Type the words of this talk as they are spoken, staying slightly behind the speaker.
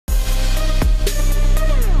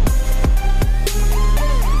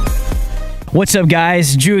What's up,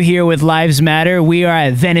 guys? Drew here with Lives Matter. We are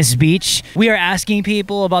at Venice Beach. We are asking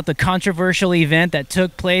people about the controversial event that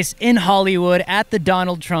took place in Hollywood at the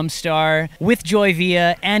Donald Trump Star with Joy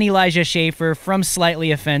Villa and Elijah Schaffer from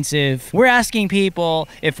Slightly Offensive. We're asking people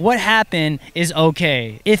if what happened is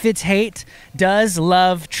okay. If it's hate, does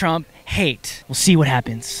love Trump hate? We'll see what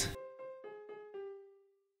happens.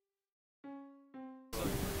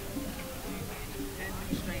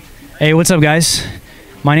 Hey, what's up, guys?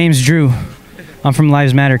 My name's Drew. I'm from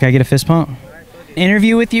Lives Matter. Can I get a fist pump?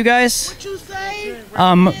 Interview with you guys? What you say?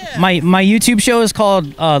 My YouTube show is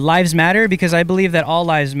called Lives Matter because I believe that all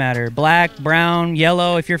lives matter. Black, brown,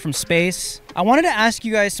 yellow, if you're from space. I wanted to ask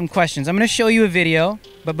you guys some questions. I'm going to show you a video,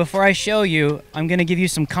 but before I show you, I'm going to give you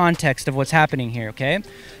some context of what's happening here, okay?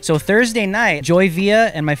 So Thursday night, Joy Villa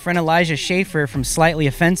and my friend Elijah Schaffer from Slightly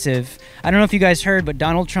Offensive, I don't know if you guys heard, but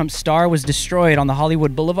Donald Trump's star was destroyed on the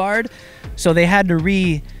Hollywood Boulevard, so they had to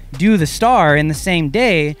redo the star in the same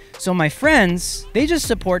day. So my friends, they just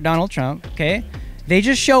support Donald Trump, okay? They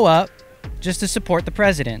just show up just to support the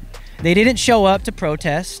president. They didn't show up to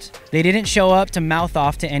protest. They didn't show up to mouth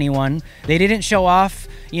off to anyone. They didn't show off,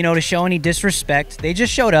 you know, to show any disrespect. They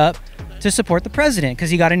just showed up to support the president because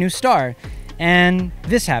he got a new star. And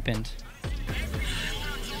this happened.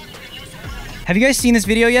 Have you guys seen this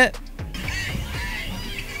video yet?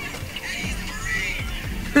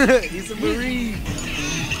 He's a Marine.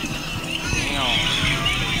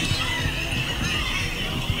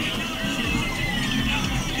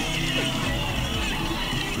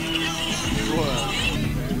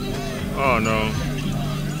 Oh no.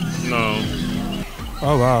 No.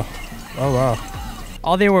 Oh wow. Oh wow.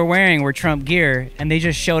 All they were wearing were Trump gear, and they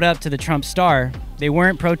just showed up to the Trump Star. They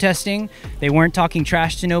weren't protesting. They weren't talking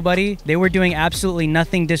trash to nobody. They were doing absolutely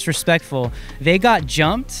nothing disrespectful. They got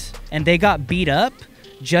jumped and they got beat up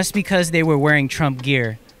just because they were wearing Trump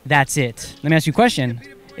gear. That's it. Let me ask you a question.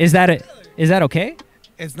 Is that okay?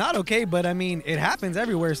 It's not okay, but I mean, it happens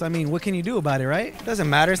everywhere. So I mean, what can you do about it, right? It doesn't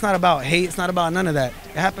matter. It's not about hate. It's not about none of that.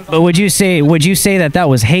 It happens. But would you say that that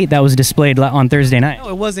was hate that was displayed on Thursday night? No,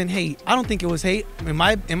 it wasn't hate. I don't think it was hate. In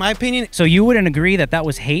my opinion. So you wouldn't agree that that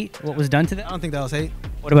was hate? What was done to them? I don't think that was hate.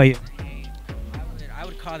 What about you? I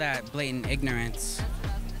would call that blatant ignorance.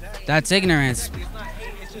 That's ignorance.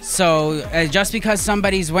 So just because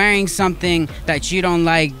somebody's wearing something that you don't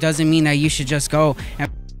like doesn't mean that you should just go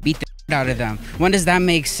and beat the out of them. When does that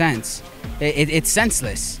make sense? It's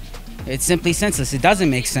senseless. It's simply senseless. It doesn't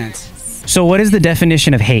make sense. So what is the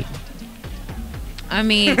definition of hate? I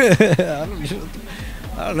mean, I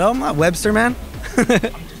don't know. I'm not Webster, man.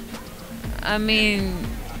 I mean,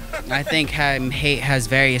 I think hate has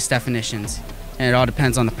various definitions, and it all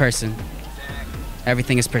depends on the person.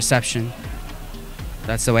 Everything is perception.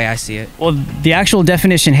 That's the way I see it. Well, the actual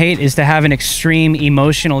definition hate is to have an extreme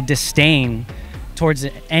emotional disdain towards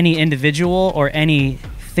any individual or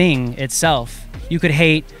anything itself. You could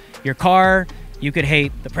hate your car, you could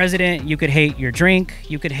hate the president, you could hate your drink,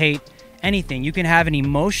 you could hate anything. You can have an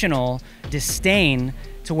emotional disdain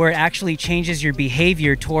to where it actually changes your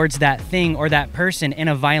behavior towards that thing or that person in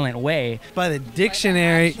a violent way. By the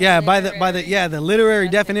dictionary, yeah, by the literary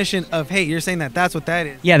definition of hate, you're saying that that's what that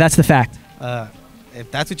is. Yeah, that's the fact.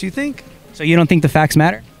 If that's what you think. So you don't think the facts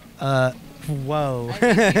matter? Whoa. I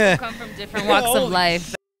think people come from different walks of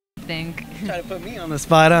life, I think. Try to put me on the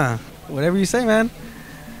spot, huh? Whatever you say, man.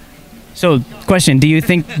 So, question, do you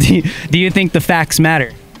think the facts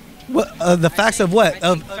matter? What, the facts of what?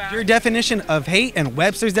 Of your definition of hate and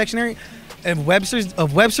Webster's dictionary? And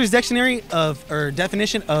Webster's dictionary or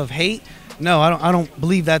definition of hate? No, I don't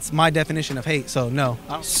believe that's my definition of hate. So no.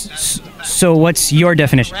 So what's your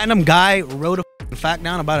definition? Random guy wrote a fact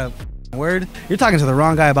down about a word. You're talking to the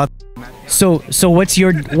wrong guy about. So what's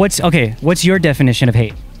your definition of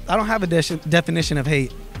hate? I don't have a definition of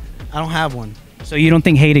hate. I don't have one. So you don't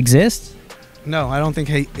think hate exists? No, I don't think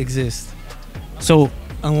hate exists. So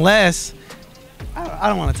unless I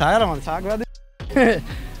don't want to talk about this.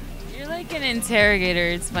 You're like an interrogator.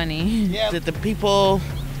 It's funny. Yeah. That the people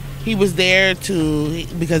he was there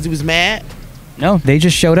because he was mad. No, they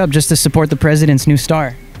just showed up just to support the president's new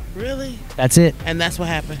star. Really? That's it. And that's what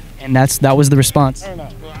happened. And that was the response.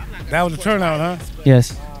 That was the turnout, huh?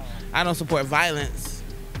 Yes. I don't support violence.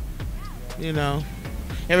 You know,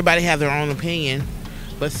 everybody have their own opinion,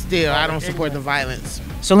 but still, I don't support the violence.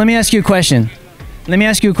 So let me ask you a question.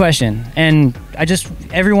 And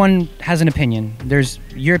everyone has an opinion.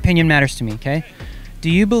 Your opinion matters to me, okay? Do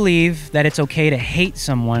you believe that it's okay to hate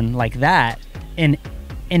someone like that in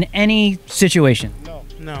any situation?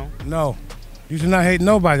 No. No. You should not hate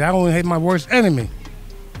nobody. I only hate my worst enemy.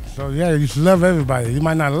 So yeah, you should love everybody. You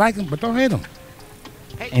might not like them, but don't hate them.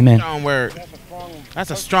 Amen. Strong word.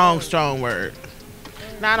 That's a strong, strong word.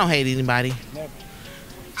 No, I don't hate anybody.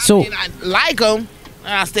 So I like them,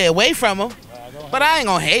 and I stay away from them, but I ain't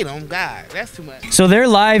gonna hate them. God, that's too much. So their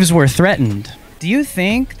lives were threatened. Do you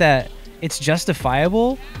think that it's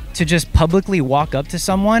justifiable to just publicly walk up to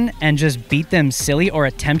someone and just beat them silly or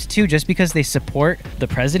attempt to just because they support the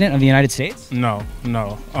president of the United States? No.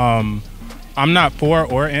 I'm not for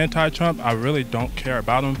or anti-Trump. I really don't care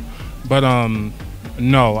about him. But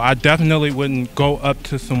no, I definitely wouldn't go up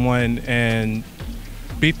to someone and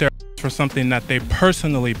beat their ass for something that they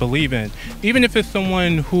personally believe in. Even if it's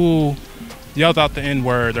someone who yells out the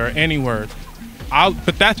N-word or any word.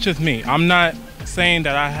 But that's just me. I'm not saying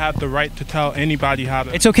that I have the right to tell anybody how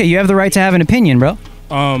to. It's okay. You have the right to have an opinion, bro.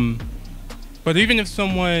 But even if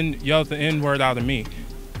someone yells the N-word out of me,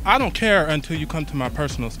 I don't care until you come to my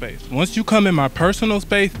personal space. Once you come in my personal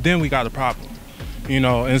space, then we got a problem.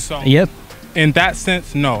 And so Yep. in that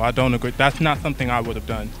sense, no, I don't agree. That's not something I would have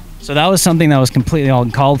done. So that was something that was completely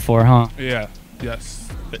uncalled for, huh? Yeah, yes.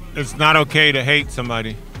 It's not okay to hate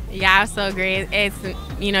somebody. Yeah, I so agree. It's,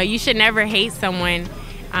 you should never hate someone.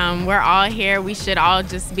 We're all here. We should all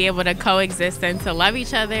just be able to coexist and to love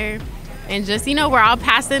each other. And just, we're all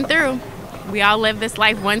passing through. We all live this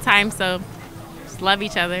life one time, so just love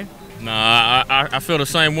each other. Nah, I feel the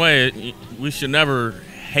same way. We should never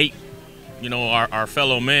hate, our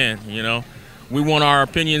fellow man, We want our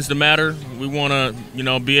opinions to matter. We want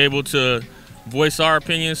to, be able to voice our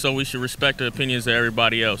opinions, so we should respect the opinions of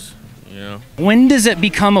everybody else, When does it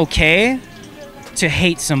become okay to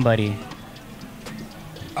hate somebody?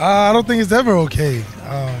 I don't think it's ever okay.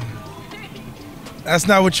 That's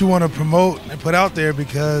not what you want to promote and put out there,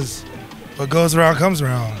 because what goes around comes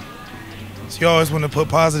around. So you always want to put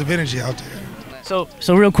positive energy out there.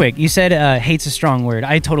 So real quick, you said hate's a strong word.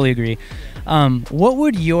 I totally agree. What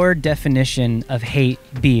would your definition of hate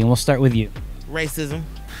be? And we'll start with you. Racism.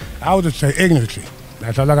 I would just say ignorancy.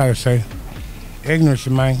 That's all I got to say. Ignorance,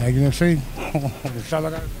 man. Ignorancy. That's all I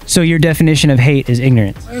got. So your definition of hate is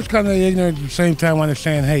ignorance. It's kind of ignorant at the same time when it's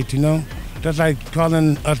saying hate, Just like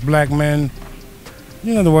calling us black men,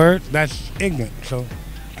 the word, that's ignorant. So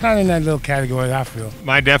kind of in that little category, I feel.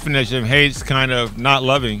 My definition of hate is kind of not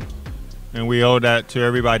loving. And we owe that to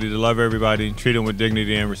everybody, to love everybody, treat them with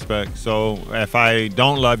dignity and respect. So if I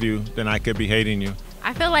don't love you, then I could be hating you.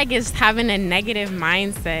 I feel like it's having a negative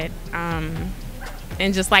mindset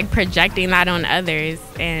and just like projecting that on others,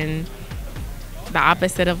 and the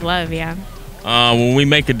opposite of love, yeah. When we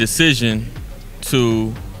make a decision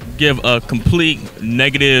to give a complete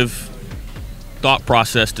negative thought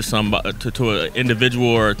process to somebody, to an individual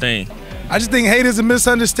or a thing. I just think hate is a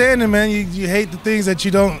misunderstanding, man. You hate the things that you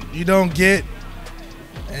don't get,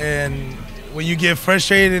 and when you get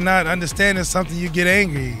frustrated and not understanding something, you get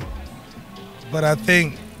angry. But I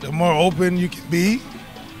think the more open you can be,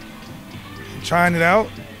 trying it out,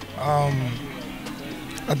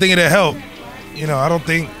 I think it'll help. I don't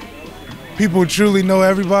think people truly know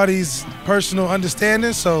everybody's personal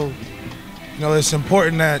understanding, so it's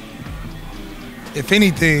important that, if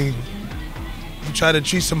anything, you try to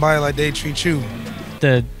treat somebody like they treat you.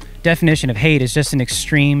 The definition of hate is just an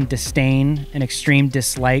extreme disdain, an extreme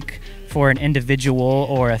dislike for an individual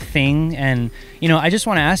or a thing. And, I just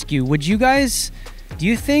want to ask you, do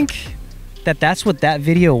you think that that's what that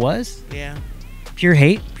video was? Yeah. Pure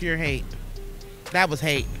hate? Pure hate. That was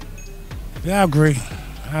hate. Yeah, I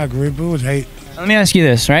agree, but it was hate. Let me ask you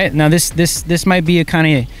this, right? Now, this might be a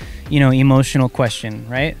kind of, emotional question,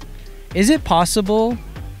 right? Is it possible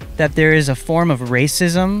that there is a form of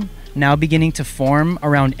racism now beginning to form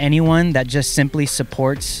around anyone that just simply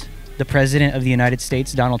supports the president of the United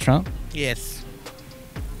States, Donald Trump? Yes,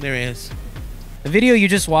 there is. The video you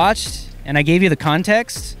just watched, and I gave you the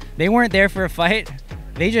context, they weren't there for a fight.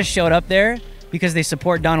 They just showed up there because they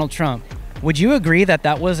support Donald Trump. Would you agree that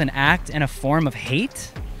that was an act and a form of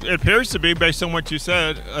hate? It appears to be, based on what you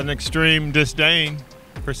said, an extreme disdain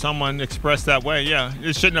for someone expressed that way. Yeah,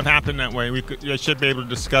 it shouldn't have happened that way. They should be able to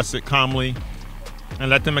discuss it calmly and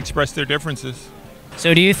let them express their differences.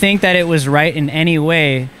 So do you think that it was right in any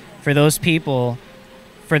way for those people,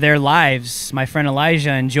 for their lives, my friend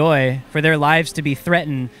Elijah and Joy, for their lives to be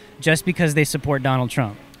threatened just because they support Donald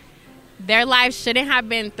Trump? Their lives shouldn't have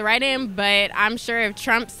been threatened, but I'm sure if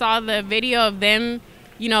Trump saw the video of them,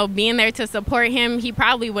 being there to support him, he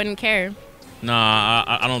probably wouldn't care. Nah,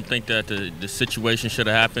 I don't think that the situation should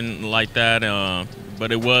have happened like that.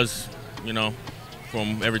 But it was,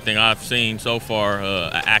 from everything I've seen so far,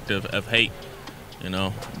 an act of hate.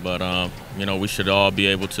 But we should all be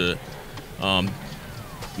able to,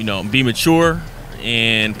 be mature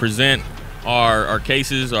and present our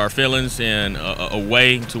cases, our feelings in a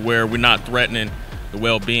way to where we're not threatening the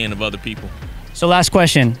well-being of other people. So last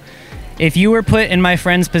question. If you were put in my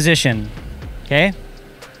friend's position, okay?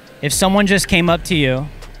 If someone just came up to you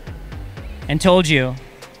and told you,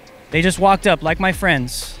 they just walked up like my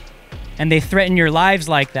friends, and they threatened your lives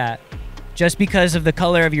like that just because of the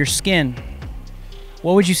color of your skin,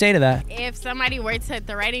 what would you say to that? If somebody were to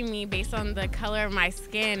threaten me based on the color of my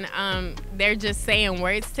skin, they're just saying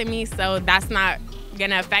words to me, so that's not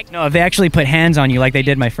gonna affect me. No, if they actually put hands on you like they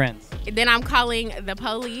did my friends. Then I'm calling the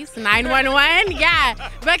police, 911. Yeah,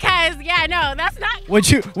 because no, that's not.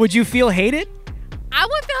 Would you feel hated? I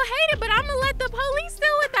would feel hated, but I'm gonna let the police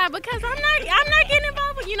deal with that because I'm not getting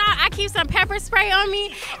involved with, I keep some pepper spray on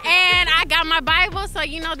me and I got my Bible, so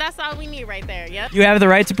that's all we need right there. Yep. You have the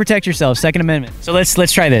right to protect yourself, Second Amendment. So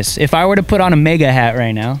let's try this. If I were to put on a MAGA hat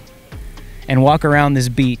right now and walk around this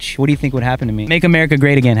beach, what do you think would happen to me? Make America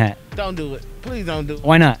Great Again hat. Don't do it. Please don't do it.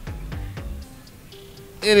 Why not?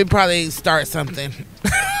 It'll probably start something.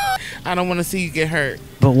 I don't want to see you get hurt.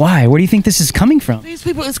 But why? Where do you think this is coming from? These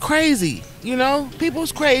people is crazy,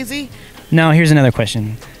 People's crazy. Now, here's another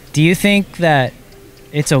question. Do you think that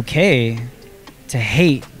it's okay to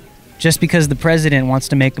hate just because the president wants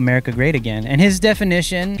to make America great again? And his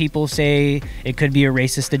definition, people say it could be a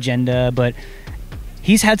racist agenda, but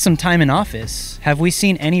he's had some time in office. Have we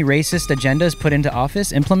seen any racist agendas put into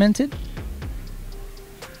office, implemented?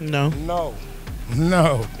 No.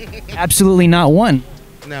 Absolutely not one.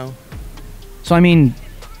 No. So,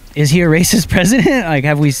 is he a racist president? Like,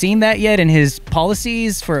 have we seen that yet in his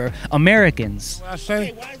policies for Americans? Well, I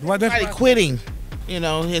say, why everybody quitting?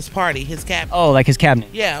 His party, his cabinet. Oh, like his cabinet.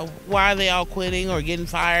 Yeah. Why are they all quitting or getting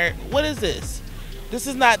fired? What is this? This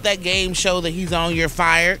is not that game show that he's on. You're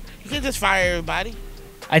fired. You can't just fire everybody.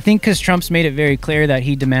 I think because Trump's made it very clear that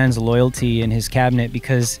he demands loyalty in his cabinet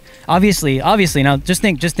because obviously, now just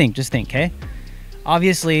think, okay?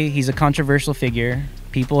 Obviously, he's a controversial figure.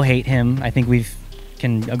 People hate him. I think we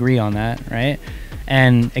can agree on that, right?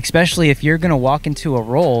 And especially if you're going to walk into a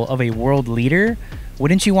role of a world leader,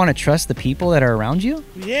 wouldn't you want to trust the people that are around you?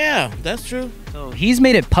 Yeah, that's true. So he's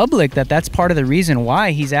made it public that that's part of the reason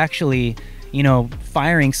why he's actually,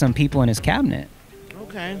 firing some people in his cabinet.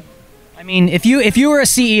 Okay. If you were a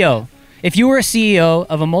CEO,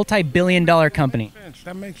 of a multi-billion-dollar company,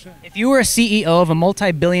 That makes sense. if you were a CEO of a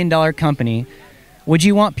multi-billion-dollar company, would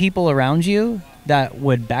you want people around you that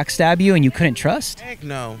would backstab you and you couldn't trust? Heck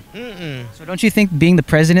no. So don't you think being the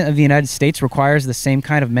president of the United States requires the same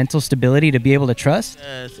kind of mental stability to be able to trust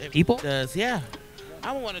people? It does, yeah.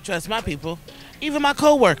 I want to trust my people, even my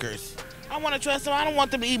coworkers. I want to trust them. I don't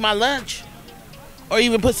want them to eat my lunch or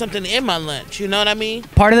even put something in my lunch. You know what I mean?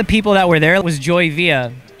 Part of the people that were there was Joy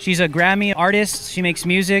Villa. She's a Grammy artist. She makes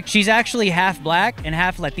music. She's actually half black and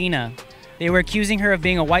half Latina. They were accusing her of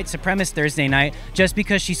being a white supremacist Thursday night just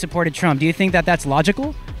because she supported Trump. Do you think that that's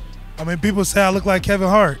logical? People say I look like Kevin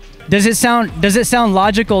Hart. Does it sound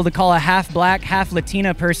logical to call a half black, half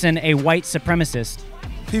Latina person a white supremacist?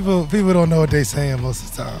 People don't know what they saying most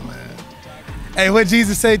of the time, man. Hey, what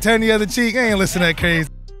Jesus say? Turn the other cheek. I ain't listen to that crazy.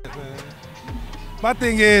 My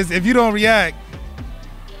thing is, if you don't react,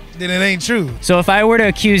 then it ain't true. So if I were to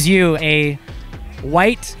accuse you a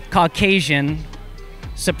white Caucasian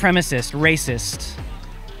supremacist, racist,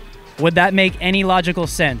 would that make any logical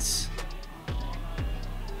sense?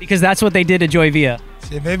 Because that's what they did to Joy Villa.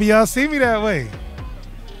 Shit, maybe y'all see me that way.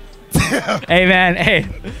 Hey man, hey,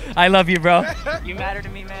 I love you, bro. You matter to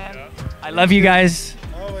me, man. I love you guys.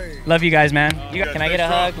 Love you guys, man. Can I get a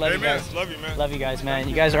hug? Love you guys. Love you, man. Love you guys, man.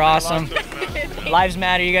 You guys are awesome. Lives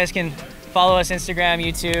matter. You guys can follow us Instagram,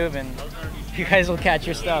 YouTube, and you guys will catch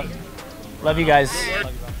your stuff. Love you guys.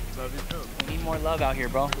 We need more love out here,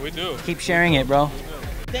 bro. We do. Keep sharing it, bro.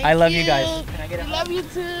 I love you guys. Can I get a hug? Love you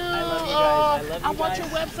too. I love you guys. I want your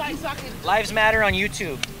website so I can. Lives Matter on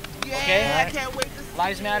YouTube. Yeah, Okay? I can't wait to see.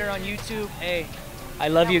 Lives Matter on YouTube. Hey, I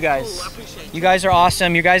love you guys. Cool. I appreciate You guys are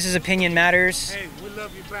awesome. Your guys' opinion matters. Hey, we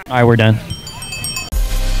love you back. All right, we're done.